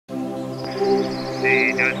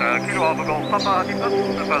Die Delta Kilo Alpha Golf Papa die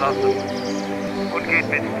Brücken verlassen und geht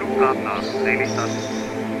mit Flugplan nach Lelystad.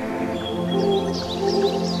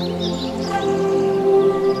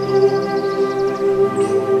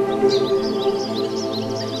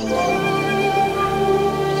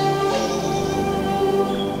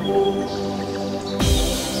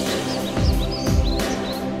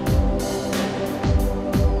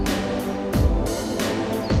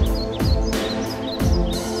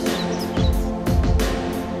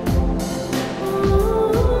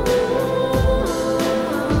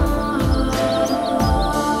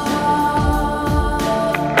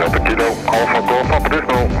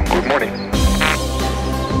 Good morning.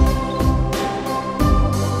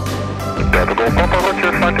 Delta Golf Papa,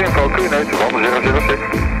 Roger, flight info, coordinates 1006.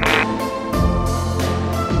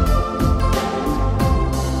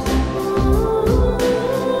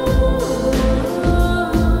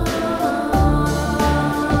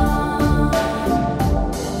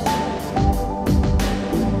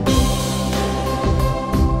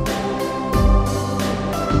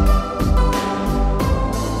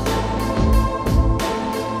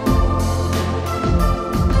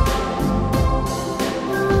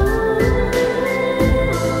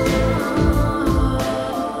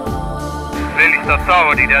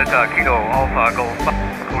 Tower, die Delta Kilo Alpha Golf Papa.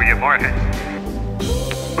 Goedemorgen.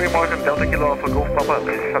 Goedemorgen, Delta Kilo Alpha Golf Papa,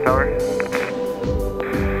 Lelystad Tower.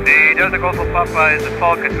 The Delta Golf Papa is a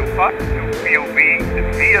Falcon 25 to POV,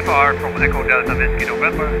 VFR from Echo Delta Whiskey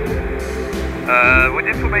November. With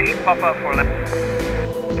information Papa for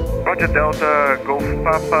Roger, Delta Golf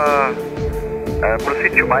Papa.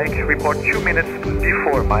 Proceed to Mike, report 2 minutes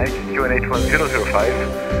before Mike, QNH 1005.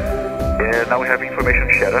 Now we have information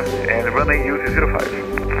shadow and runway U205.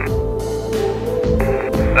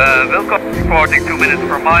 Welcome, reporting 2 minutes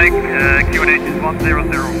for Mike, QNH is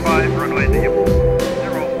 1005, runway U05.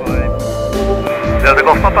 Delta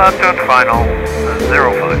Golf Papa, turn final,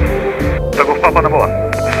 05. Delta Golf Papa number 1.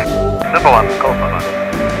 Number 1, Golf Papa.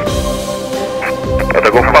 Delta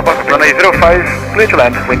Golf Papa, runway 05, clear to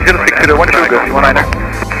land, wind 06012, gust 19er.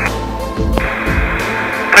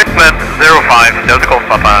 Plan 05, Delta Golf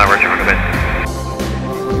Papa, Roger for the bit.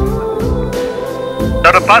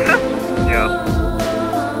 Zou dat passen? Ja.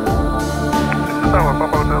 Tower,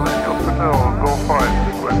 Papa Hotel, Hotel, Golf 5,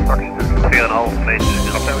 request taxi to 4,5 meter.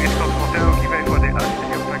 Hotel, East Coast Hotel, give me for the ATC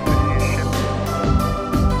ship.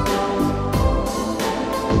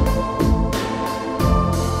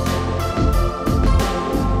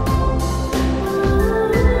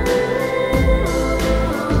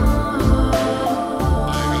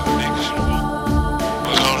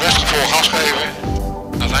 Gas geven,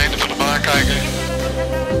 aan het einde van de baan kijken.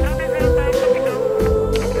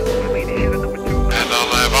 En dan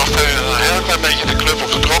wachten en een heel klein beetje de club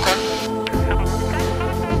op de trokken.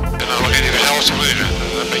 En dan begin je weer zelf te vliegen.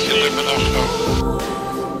 Een beetje limbo nog zo.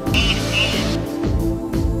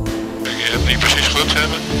 Je hebt niet precies goed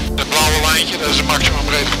hebben. Het blauwe lijntje, dat is het maximum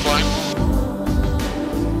breedte van het plein.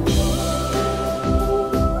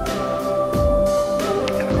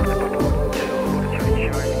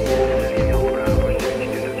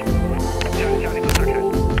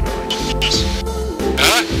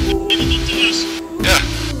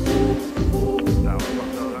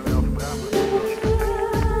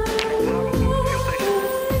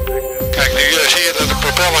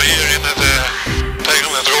 Hier in het,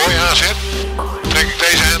 tegen het rooi aan zit, trek ik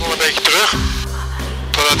deze hendel een beetje terug,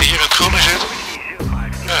 totdat hij hier in het groene zit.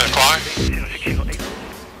 Ja, klaar.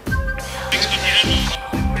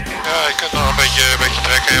 Ja, je kunt nog een beetje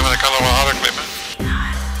trekken, maar dan kan nog wel harder klimmen.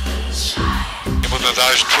 Je moet naar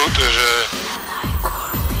 1000 voet, dus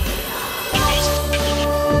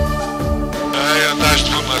ja, 1000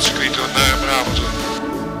 voet naar het circuit toe, naar Brabant toe.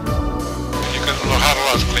 Je kunt hem nog harder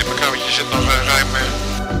laten klimmen, want je zit nog ruim mee.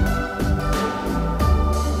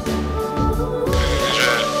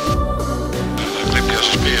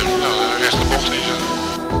 Als een speer, nou, rechts de bocht in zo.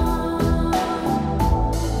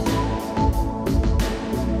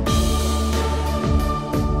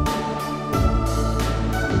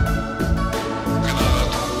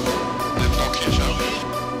 Dit blokje zo.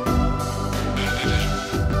 Dit is hem.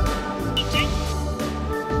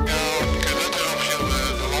 Ja, je kunt net officieel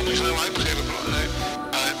de landingssnelheid beginnen.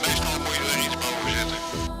 Meestal moet je er iets boven zitten.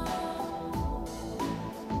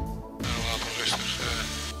 Nou, laten we rustig.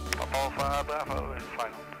 Alpha Bravo,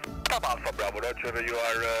 final. Papa Alpha Bravo, Roger, you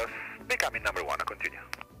are becoming number 1, continue.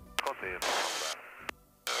 Oké,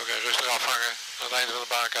 rustig afhangen, aan het einde van de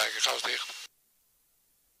baan kijken, gas dicht.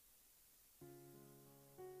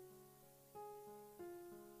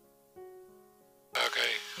 Oké,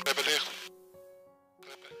 kleppen dicht.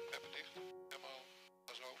 Kleppen dicht, helemaal,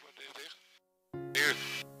 gas over, dicht.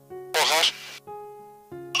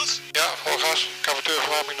 gas,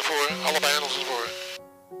 cavateurverwarming naar voren, allebei hendels naar voren.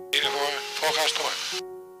 Hier naar voren, vol gas door.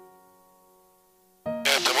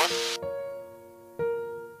 Ja, te hoor.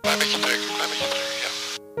 Klein beetje druk, ja.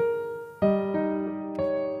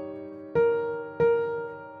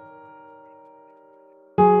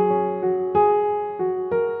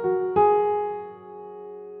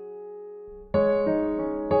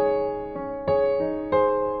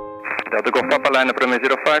 Delta Golf Papa, line up runway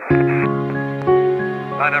 05.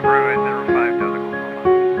 Line up runway 05, Delta Golf Papa.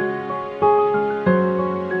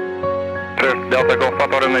 First, Delta Golf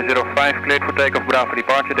Papa, runway 05, cleared for takeoff, Bravo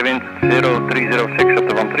departure, de wind 0306 op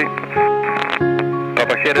de 13.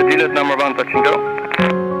 Papa Sierra Juliet, number 1, touch and go.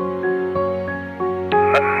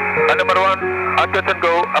 Number 1, touch and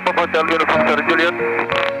go, Papa Hotel Uniform Sierra Juliet.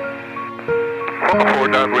 Fokker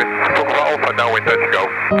 4 downwind, Fokker Alpha downwind, touch and go.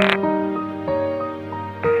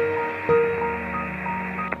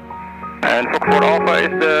 And Fokker 4 Alpha is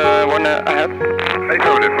the one ahead.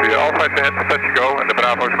 Affirmative, Alpha is ahead, touch and go, and the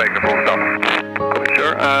Bravo is making a full stop.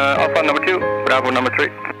 Sure, Alpha number 2, Bravo number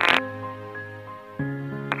 3.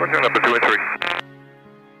 Roger, number 2 and 3.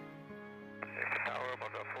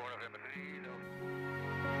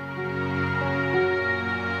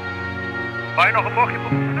 Wou je nog een bochtje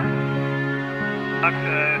beoefenen?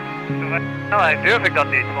 Snelheid durf ik dat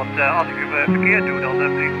niet, want als ik het verkeerd doe, dan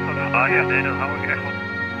vlieg ik van ja, nee, dan hou ik echt wel.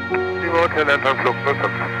 Die wordt net aanvloog,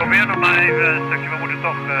 Probeer nog maar even een stukje, we moeten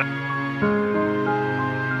toch...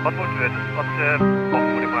 wat moeten we? Wat bocht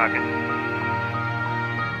moet ik maken?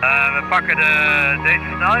 We pakken deze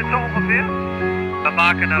snelheid zo ongeveer. We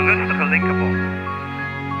maken een rustige linkerbocht.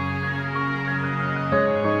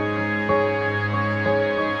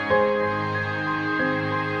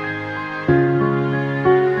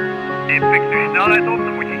 Je pikt nu snelheid op,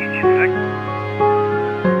 dan moet je ietsje trekken.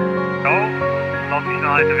 Zo, dan die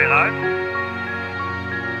snelheid er weer uit.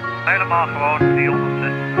 Helemaal gewoon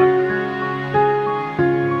 360.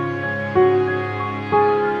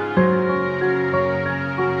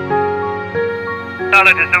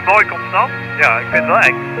 Snelheid is nu mooi constant. Ja, ik vind het wel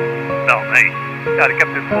eng. Nou, nee. Ja, ik heb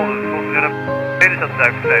nu volgens de Lelystad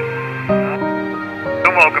duikgezet.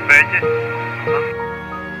 Doen we ook een beetje.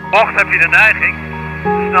 Mocht heb je de neiging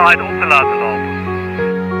de snelheid op te laten lopen.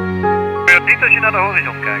 Gebeurt niet als je naar de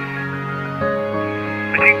horizon kijkt.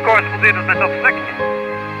 Misschien correspondeert het met dat vlekje.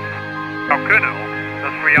 Zou kunnen, of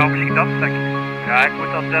dat is voor jou misschien dat vlekje. Ja, ik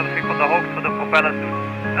moet dat misschien van de hoogte van de propellers doen.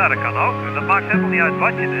 Ja, dat kan ook. Dat maakt helemaal niet uit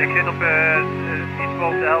wat je doet. Ik zit op iets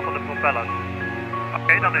boven de helft van de propellers.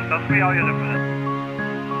 Oké, dan is dat voor jou je referent.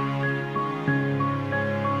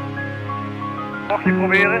 Mocht je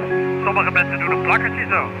proberen, sommige mensen doen een plakkertje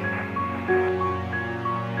zo.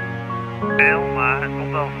 Veel, maar het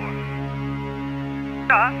komt wel voor.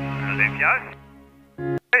 Ja, dan leef je uit.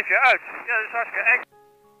 Leef je uit? Ja, dat is hartstikke eng.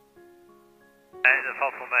 Nee, dat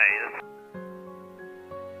valt wel mee.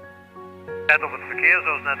 Net op het verkeer,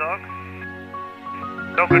 zoals net ook.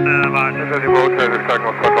 Dat is ook een waarschuwing. Die boot zijn er straks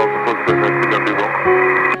nog wat over goed, dat die boot.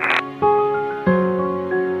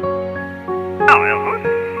 Nou, heel goed.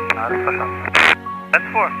 Ja, dat is gegaan. Net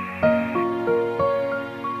voor.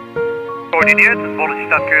 Coördineert, het bolletje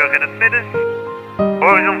staat keurig in het midden.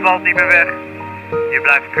 Horizon valt niet meer weg. Je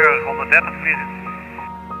blijft keurig 130 vliegen.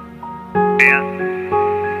 Ja.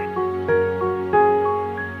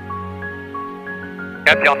 Ik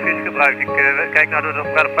heb die advies gebruikt. Ik kijk naar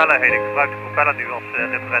de propeller heen. Ik gebruik de propeller nu als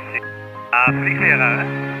referentie. Vliegleraar, hè?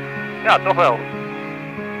 Ja, toch wel.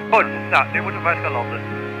 Goed, nou, nu moeten we maar eens gaan landen.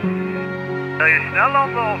 Wil je snel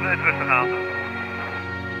landen of het rustig aan doen?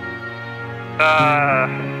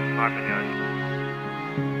 Maakt het niet uit.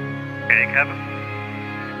 Oké, ik heb hem.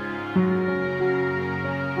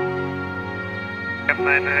 Ik heb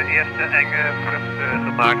mijn eerste enge vlucht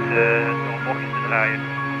gemaakt door een bochtje te draaien.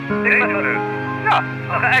 Deze vlucht? Ja,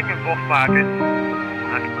 nog een enge bocht maken.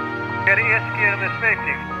 Ik heb de eerste keer in de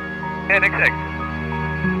zweefvlieg. En ik zeg.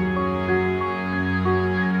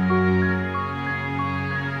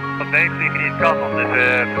 Dat zweefvliegen niet kan, want het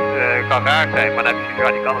kan raar zijn, maar dan heb je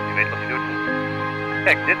zoiets, die kan het niet weten wat hij doet.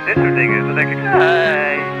 Kijk, dit soort dingen, dan denk ik,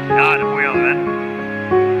 nee. Ja, dat moet je al wennen.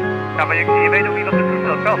 Ja, maar je weet ook niet of het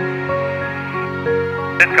toestel kan.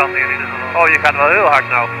 Dit kan hier in ieder geval. Oh, je gaat wel heel hard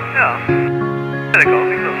nou. Ja. Dat ik ook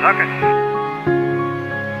niet wil zakken.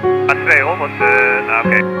 Maar 200, nou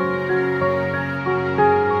oké.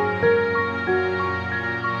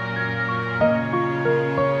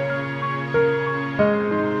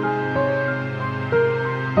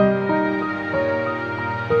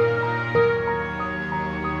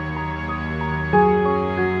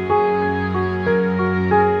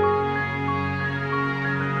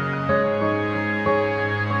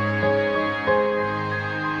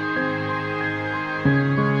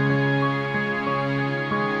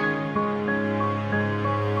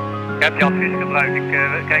 Ik heb je advies gebruikt.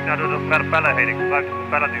 Ik kijk naar de propeller heen. Ik gebruik de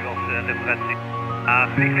propeller nu als referentie.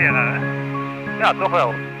 Vliegleraar, hè? Ja, toch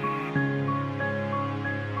wel.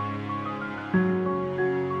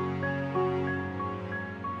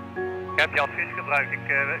 Ik heb je advies gebruikt. Ik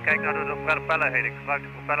kijk naar de propeller heen. Ik gebruik de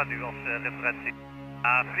propeller nu als referentie.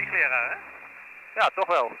 Vliegleraar, hè? Ja, toch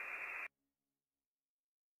wel.